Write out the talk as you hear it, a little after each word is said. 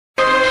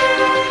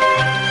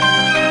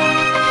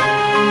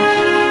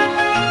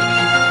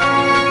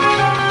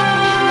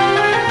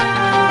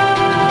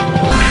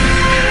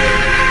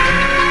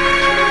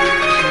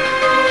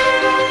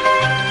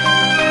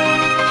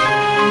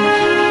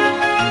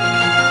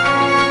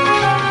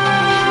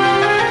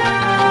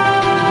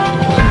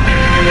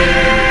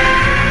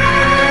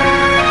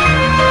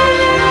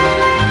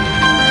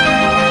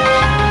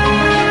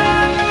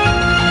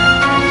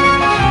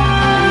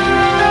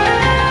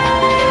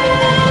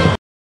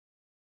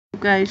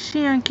guys?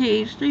 Xions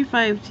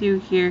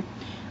KH352 here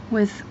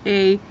with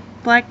a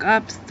Black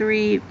Ops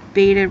 3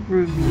 beta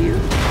review.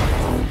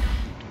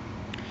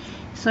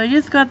 So I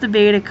just got the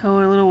beta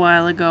code a little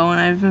while ago and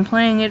I've been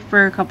playing it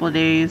for a couple of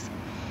days,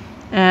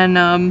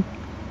 and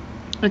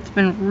it's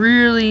been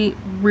really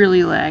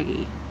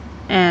laggy,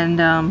 and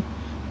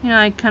you know,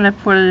 I kind of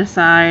put it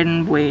aside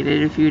and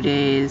waited a few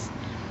days,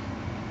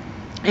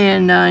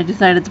 and I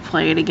decided to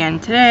play it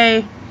again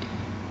today.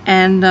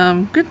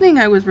 And good thing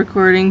I was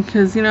recording,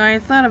 because you know, I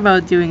thought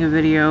about doing a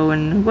video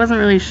and wasn't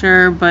really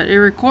sure, but it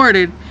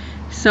recorded,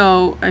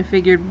 so I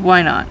figured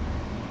why not.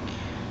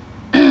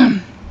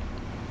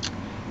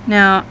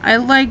 Now I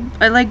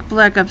like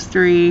Black Ops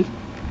 3.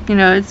 You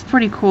know, it's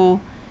pretty cool.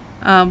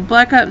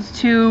 Black Ops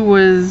 2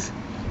 was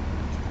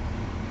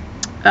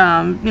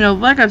you know,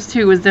 Black Ops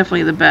 2 was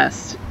definitely the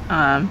best.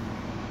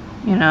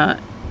 You know,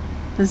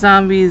 the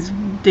zombies,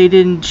 they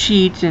didn't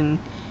cheat, and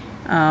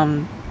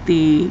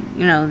the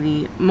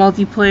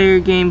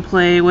multiplayer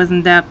gameplay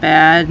wasn't that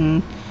bad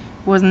and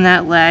wasn't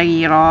that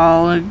laggy at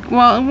all.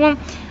 Well,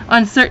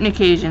 on certain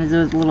occasions it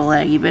was a little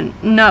laggy,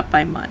 but not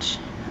by much.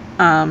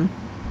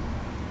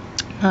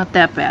 Not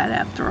that bad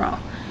after all.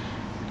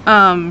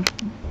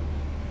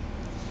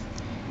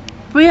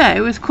 But yeah, it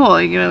was cool.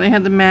 You know, they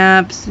had the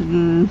maps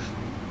and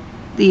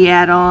the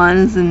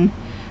add-ons and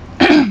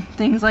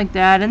things like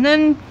that. And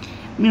then,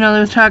 you know,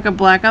 there was talk of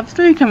Black Ops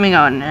 3 coming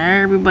out, and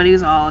everybody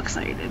was all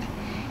excited.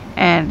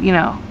 And, you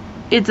know,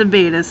 it's a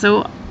beta,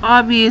 so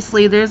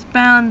obviously there's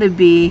bound to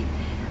be,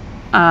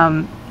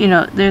 you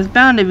know, there's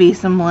bound to be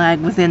some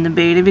lag within the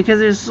beta, because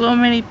there's so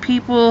many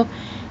people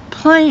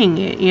playing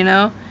it, you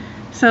know?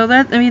 So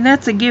that, I mean,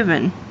 that's a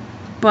given.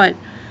 But,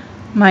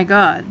 my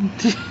God.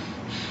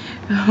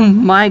 Oh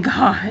my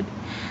God.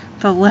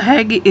 The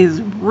lag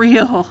is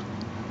real.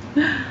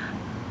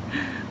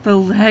 The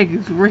lag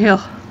is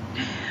real.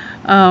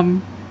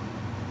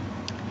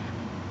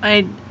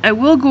 I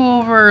will go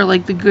over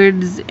like the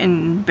goods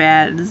and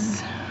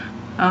bads,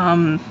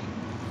 the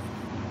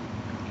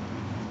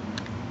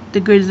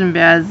goods and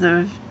bads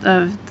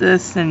of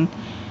this. And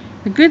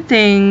the good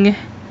things,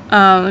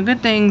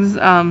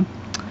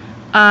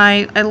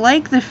 I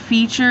like the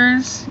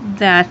features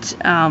that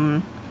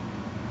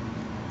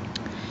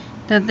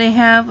that they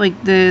have.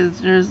 Like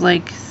there's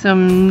like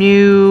some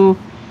new,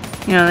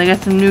 you know, they got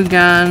some new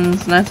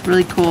guns, and that's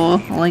really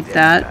cool. I like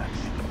that.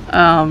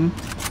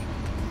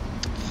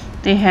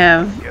 They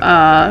have,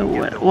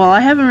 well, I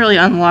haven't really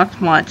unlocked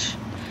much,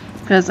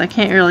 because I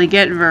can't really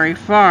get very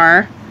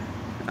far,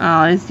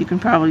 as you can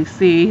probably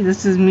see.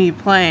 This is me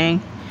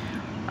playing.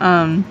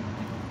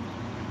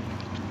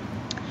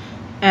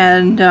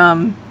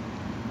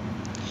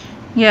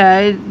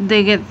 Yeah,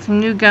 they get some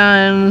new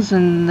guns,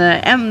 and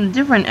the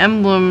different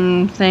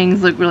emblem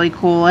things look really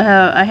cool.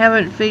 I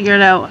haven't figured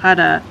out how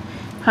to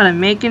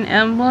make an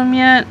emblem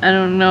yet. I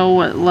don't know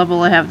what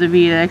level I have to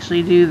be to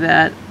actually do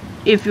that,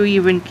 if you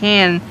even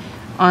can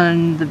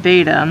on the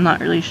beta. I'm not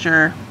really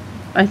sure.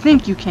 I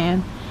think you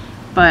can,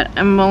 but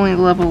I'm only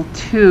level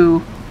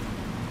 2,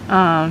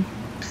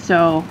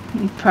 so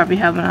you probably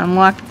haven't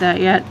unlocked that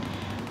yet.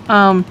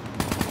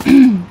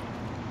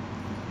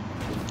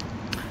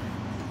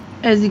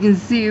 As you can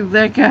see,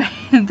 that guy,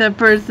 that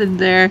person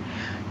there,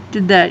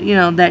 did that, you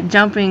know, that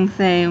jumping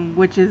thing,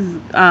 which is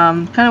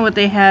kind of what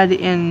they had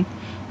in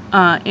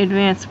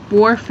Advanced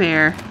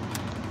Warfare,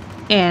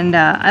 and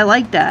I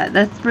like that.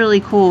 That's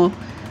really cool.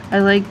 I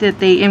like that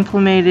they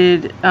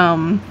implemented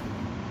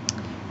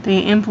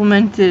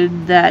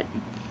that,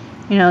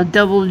 you know,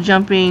 double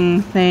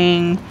jumping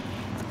thing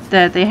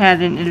that they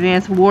had in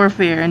Advanced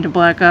Warfare into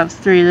Black Ops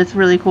 3. That's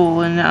really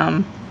cool,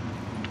 and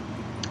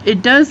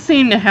it does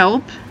seem to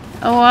help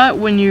a lot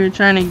when you're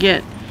trying to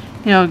get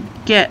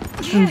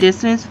some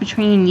distance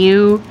between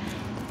you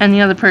and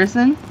the other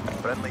person.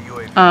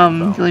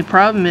 The only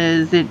problem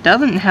is it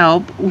doesn't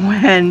help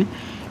when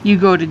you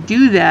go to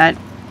do that,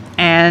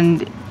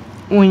 and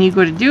when you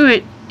go to do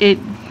it, it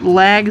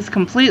lags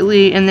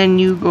completely, and then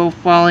you go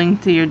falling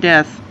to your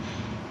death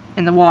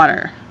in the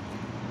water.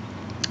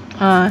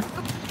 That's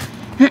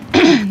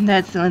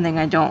the only thing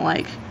I don't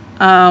like.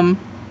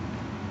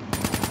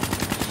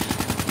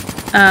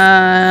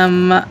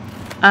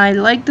 I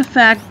like the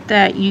fact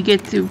that you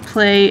get to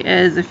play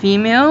as a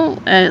female,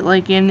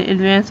 like in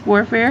Advanced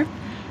Warfare.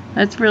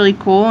 That's really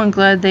cool. I'm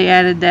glad they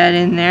added that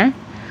in there.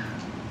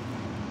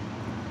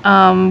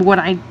 What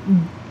I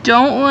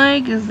don't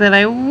like is that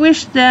I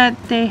wish that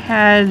they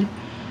had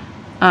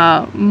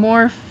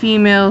more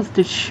females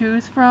to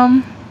choose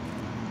from.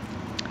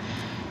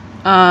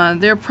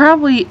 There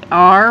probably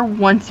are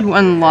once you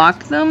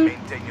unlock them,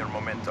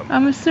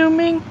 I'm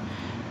assuming.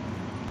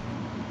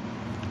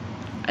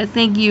 I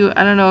think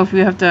I don't know if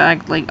you have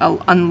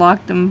to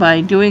unlock them by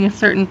doing a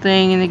certain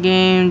thing in the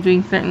game,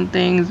 doing certain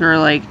things, or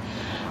like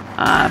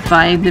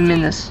buying them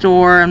in the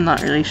store. I'm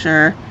not really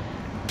sure.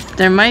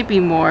 There might be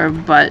more,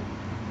 but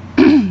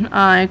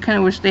I kind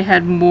of wish they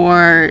had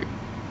more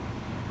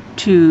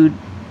to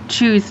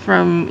choose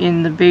from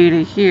in the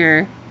beta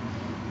here.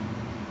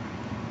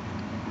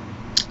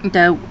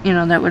 That, you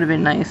know, that would have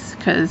been nice,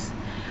 because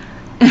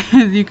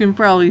as you can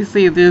probably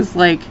see, there's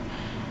like,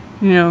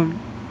 you know,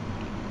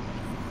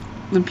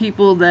 the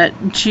people that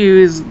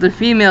choose the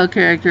female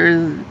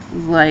characters,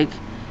 like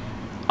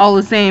all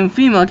the same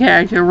female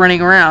character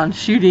running around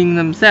shooting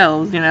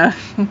themselves, you know.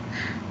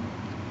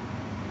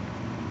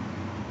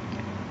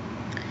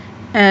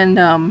 And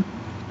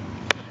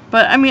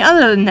but I mean,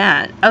 other than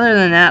that,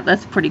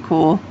 that's pretty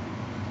cool.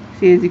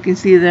 See, as you can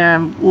see there,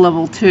 I'm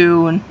level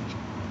 2 and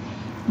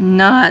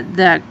not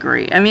that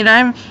great. I mean,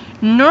 I'm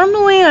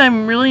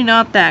really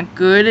not that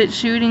good at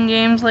shooting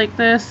games like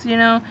this, you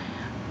know,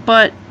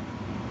 but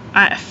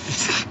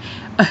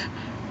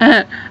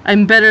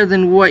I'm better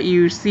than what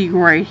you see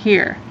right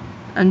here.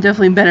 I'm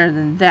definitely better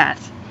than that.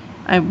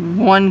 I have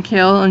 1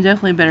 kill. I'm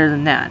definitely better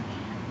than that.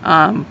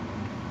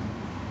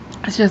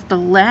 It's just the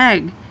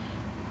lag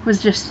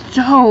was just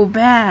so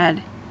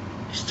bad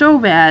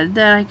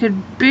that I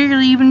could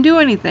barely even do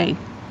anything.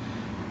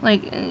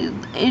 Like, it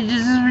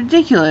just is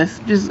ridiculous.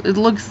 Just, it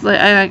looks like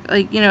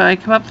I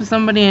come up to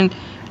somebody and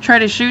try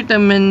to shoot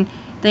them and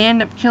they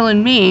end up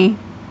killing me.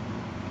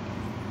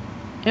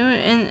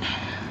 And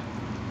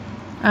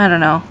I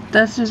don't know.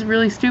 That's just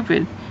really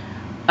stupid.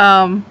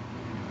 But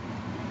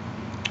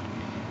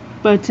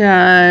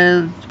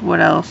what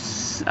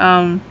else?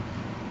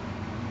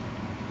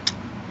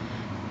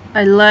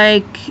 I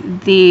like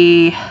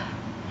the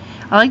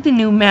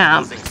new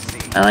maps.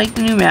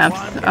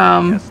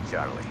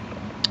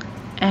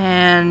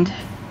 And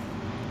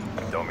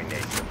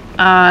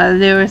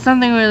there was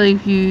something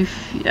really,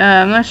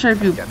 I'm not sure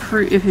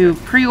if you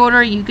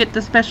pre-order, you get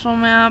the special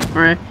map,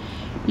 or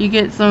you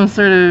get some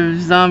sort of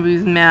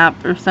zombies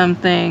map or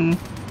something.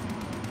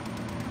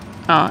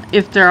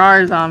 If there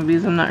are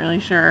zombies, I'm not really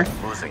sure.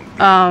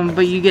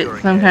 But you get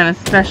some kind of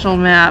special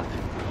map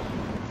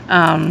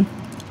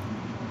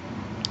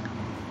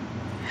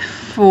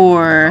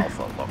for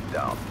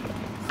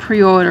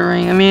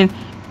pre-ordering. I mean,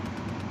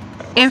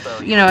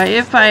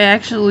 if I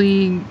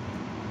actually,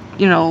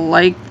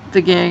 like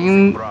the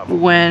game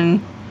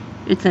when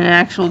it's an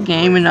actual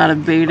game and not a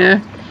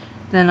beta,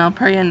 then I'll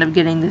probably end up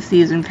getting the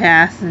season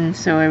pass, and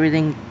so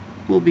everything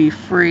will be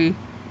free,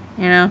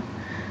 you know.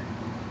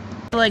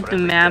 I like the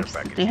maps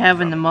that they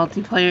have in the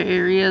multiplayer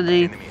area.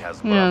 They,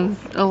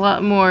 a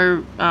lot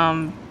more,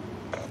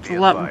 it's a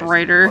lot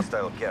brighter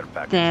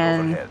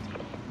than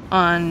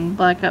on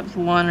Black Ops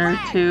 1 or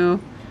 2.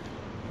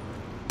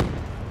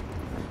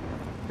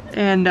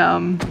 And,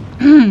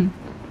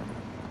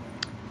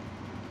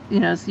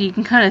 so you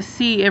can kind of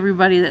see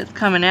everybody that's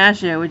coming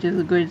at you, which is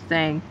a good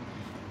thing.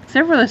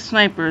 Except for the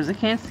snipers, I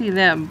can't see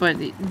them, but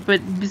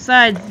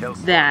besides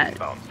that,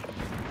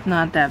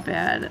 not that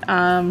bad.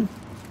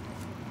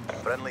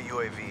 Friendly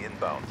UAV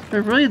inbound.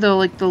 But really though,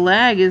 like, the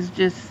lag has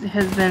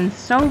been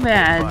so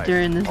bad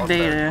during this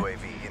beta.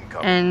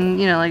 And,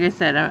 like I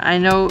said, I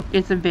know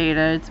it's a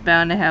beta, it's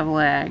bound to have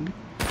lag.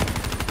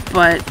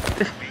 But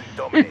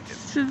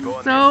it's just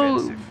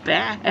so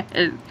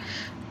bad.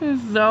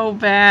 It's so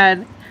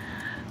bad.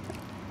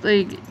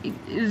 Like,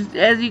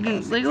 as you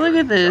can, like, look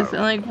at this.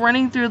 I'm, like,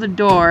 running through the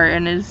door,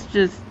 and it's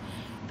just,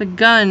 the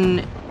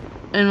gun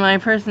in my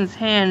person's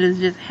hand is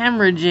just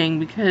hemorrhaging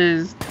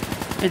because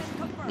it's,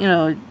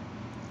 it's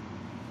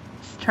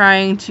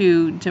trying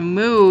to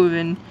move,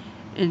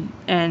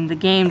 and the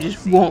game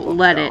just won't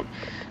let it.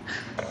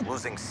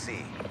 Losing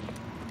C.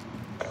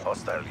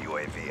 Hostile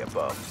UAV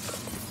above.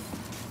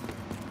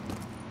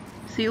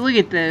 See, look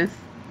at this.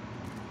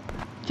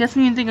 Just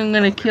when you think I'm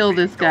gonna kill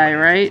this guy,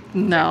 right?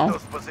 No.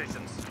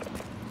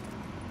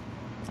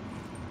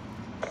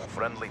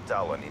 Friendly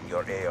Talon in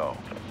your AO.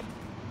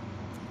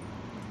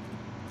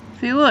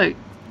 See, look.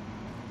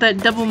 That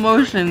double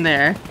motion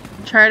there.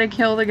 Try to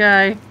kill the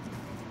guy,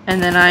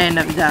 and then I end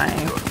up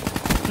dying.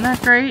 Isn't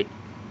that great?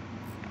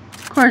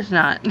 Of course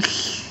not.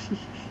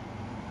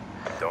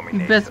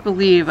 You best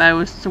believe I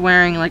was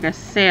swearing like a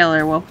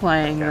sailor while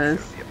playing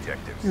this.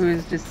 It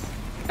was just,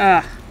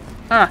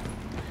 Hostile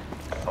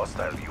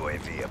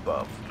UAV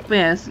above. But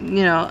yes,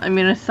 I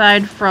mean,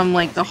 aside from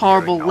like the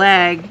horrible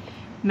lag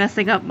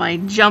messing up my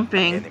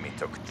jumping,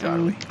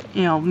 and,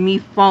 me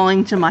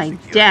falling to my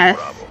death,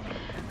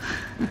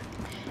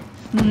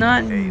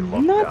 not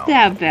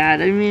that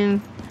bad. I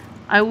mean,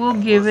 I will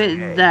give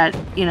it that,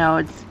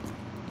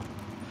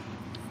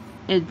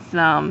 it's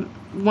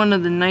one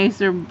of the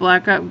nicer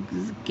Black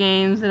Ops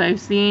games that I've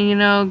seen,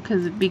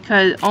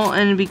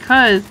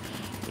 because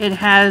it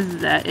has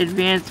that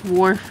advanced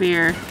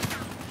warfare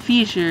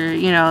feature,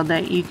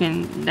 that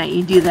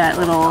you do that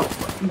little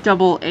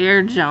double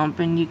air jump,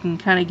 and you can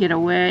kind of get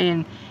away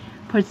and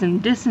put some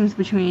distance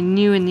between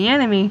you and the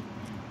enemy.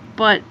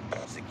 But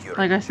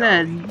like I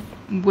said,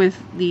 with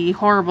the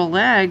horrible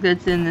lag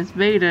that's in this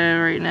beta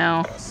right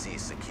now,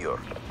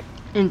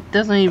 it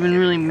doesn't even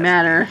really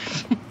matter.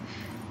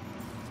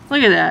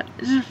 Look at that.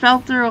 It just fell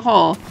through a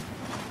hole.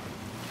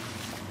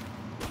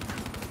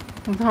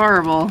 It's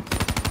horrible.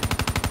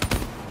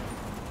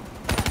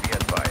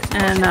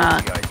 And,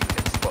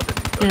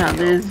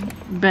 there's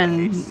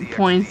been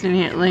points in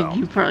here, like,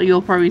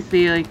 you'll probably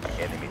see, like,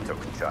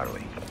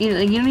 you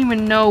don't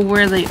even know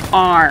where they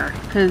are,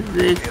 because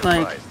it's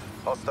like,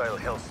 Hostile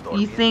hellstorm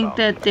you think inbound.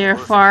 that they're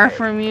Losing far A.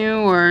 from you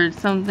or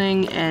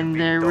something, and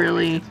they're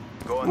really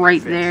Go on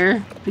right defense.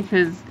 there,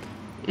 because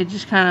it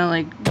just kind of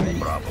like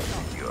Bravo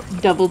secure.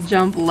 double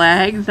jump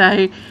lags.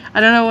 I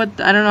don't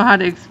know how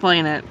to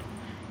explain it.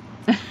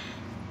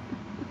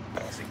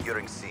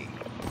 Securing C.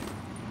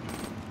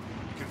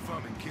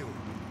 Confirming kill.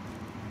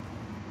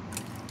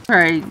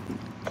 Probably,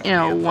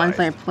 once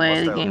I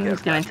play the game,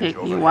 it's gonna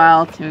take me a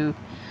while to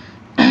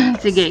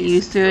get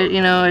used to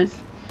it.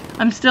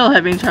 I'm still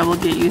having trouble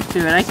getting used to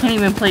it. I can't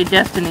even play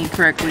Destiny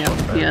correctly on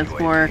the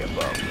PS4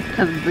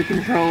 because of the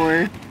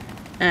controller,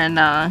 and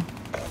so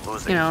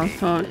I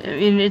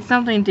mean, it's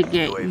something to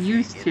get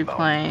used to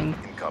playing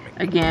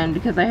again,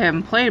 because I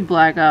haven't played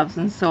Black Ops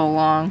in so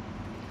long.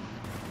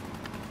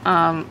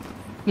 I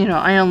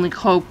only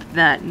hope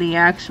that the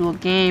actual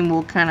game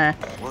will kind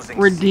of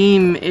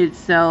redeem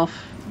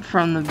itself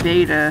from the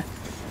beta.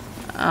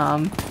 I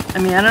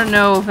mean, I don't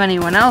know if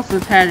anyone else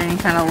has had any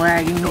kind of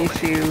lagging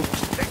issue,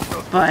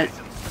 but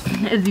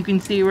as you can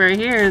see right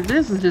here,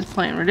 this is just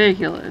plain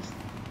ridiculous.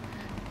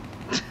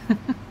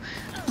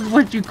 This is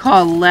what you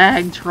call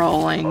lag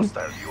trolling.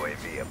 Hostile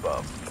UAV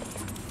above.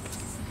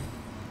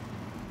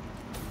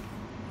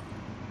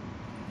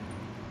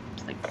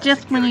 It's like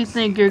just when you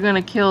think you're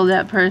gonna kill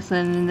that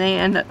person and they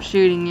end up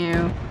shooting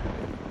you.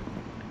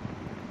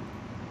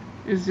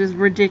 It's just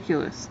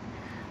ridiculous.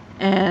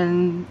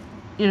 And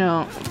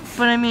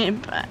but I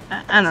mean,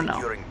 I don't know.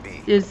 Securing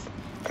B. It's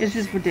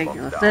just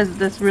ridiculous.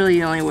 That's really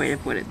the only way to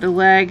put it. The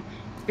lag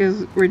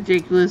is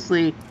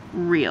ridiculously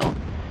real.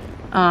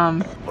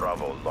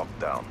 Bravo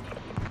lockdown.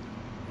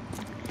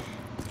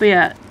 But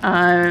yeah,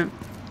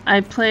 I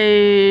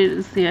played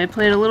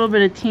a little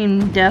bit of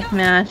team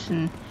deathmatch,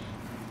 and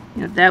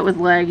that was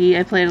laggy.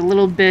 I played a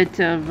little bit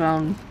of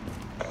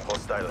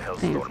Hostile I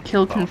think hellstorm it's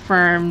kill inbound.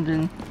 confirmed,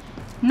 and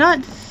not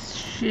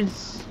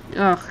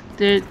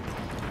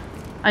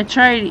I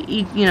tried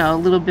a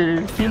little bit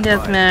of team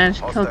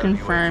deathmatch, kill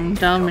confirmed,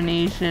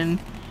 domination,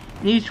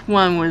 and each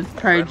one was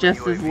probably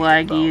just as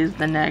laggy as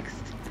the next.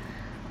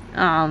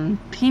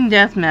 Team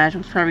deathmatch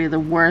was probably the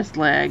worst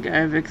lag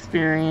I've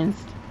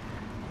experienced,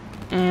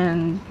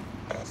 and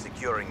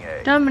Securing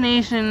A.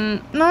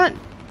 domination not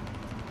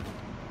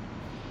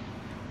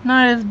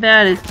as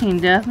bad as team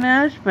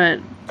deathmatch,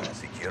 but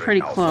Securing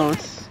pretty Alpha.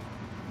 close.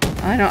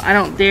 I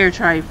don't dare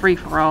try free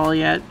for all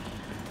yet.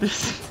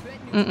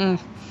 Losing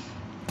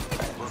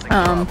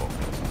Um,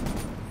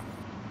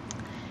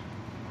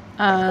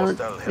 Bravo.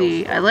 Let's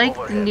see. I like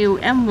the new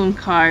emblem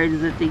cards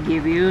that they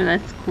give you.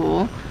 That's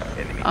cool.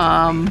 Enemy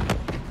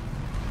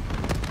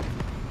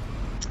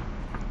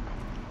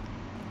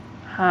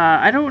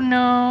I don't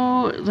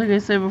know. Like I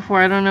said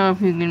before, I don't know if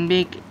you can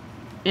make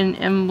an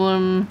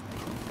emblem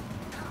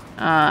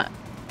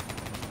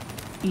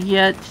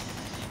yet.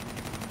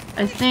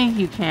 I think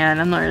you can.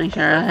 I'm not really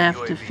sure. I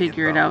have to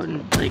figure it out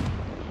and like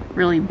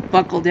really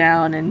buckle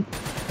down and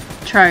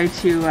try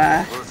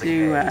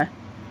to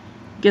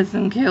get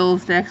some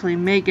kills to actually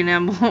make an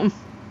emblem.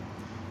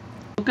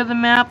 Look at the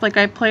map. Like,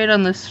 I played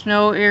on the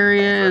snow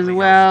area as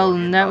well,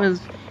 and that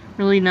was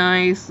really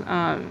nice.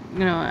 I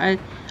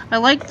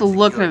like the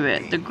look of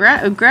it. The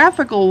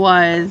graphical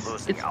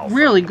wise, it's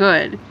really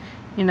good.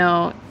 And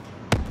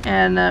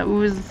it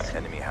was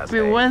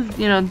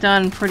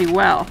done pretty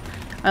well.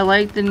 I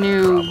like the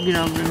new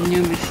the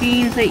new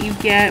machines that you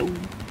get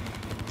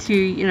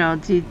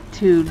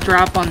to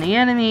drop on the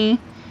enemy.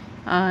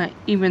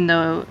 Even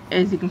though,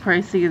 as you can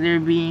probably see, they're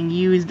being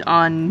used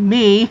on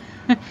me,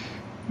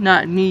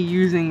 not me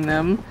using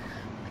them.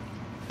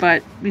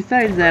 But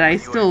besides that, I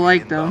still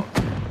like them.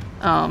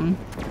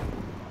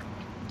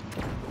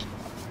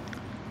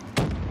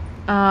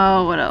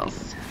 What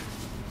else?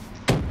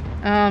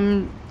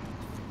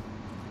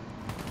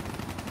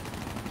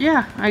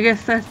 Yeah, I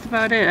guess that's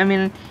about it. I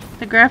mean,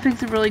 the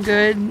graphics are really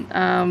good.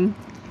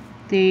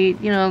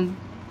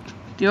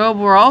 The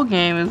overall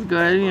game is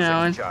good.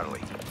 It's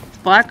Charlie.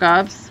 Black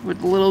Ops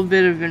with a little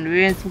bit of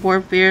advanced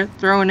warfare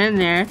thrown in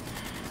there,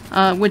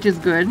 which is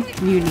good,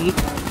 unique.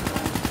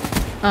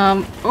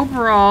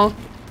 Overall,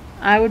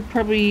 I would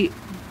probably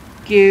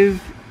give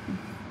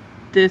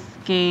this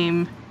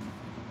game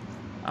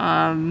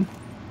 3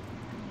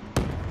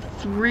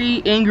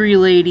 angry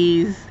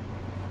ladies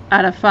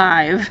out of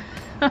 5.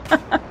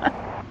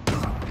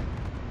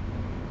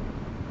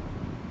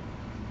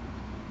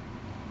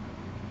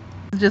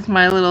 Just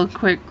my little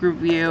quick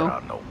review. There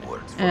are no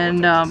words for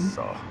And, what I just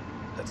saw.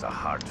 That's a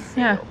hard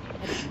yeah. fail.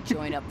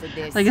 Join up for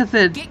this. Like I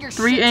said, Get your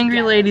 3 shit angry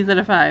together. ladies out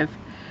of 5.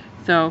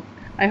 So,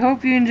 I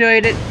hope you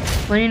enjoyed it.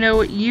 Let me know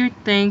what you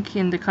think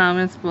in the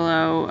comments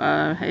below,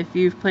 if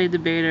you've played the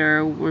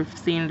beta or have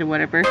seen it or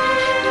whatever.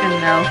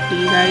 And I'll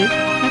see you guys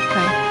next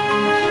time.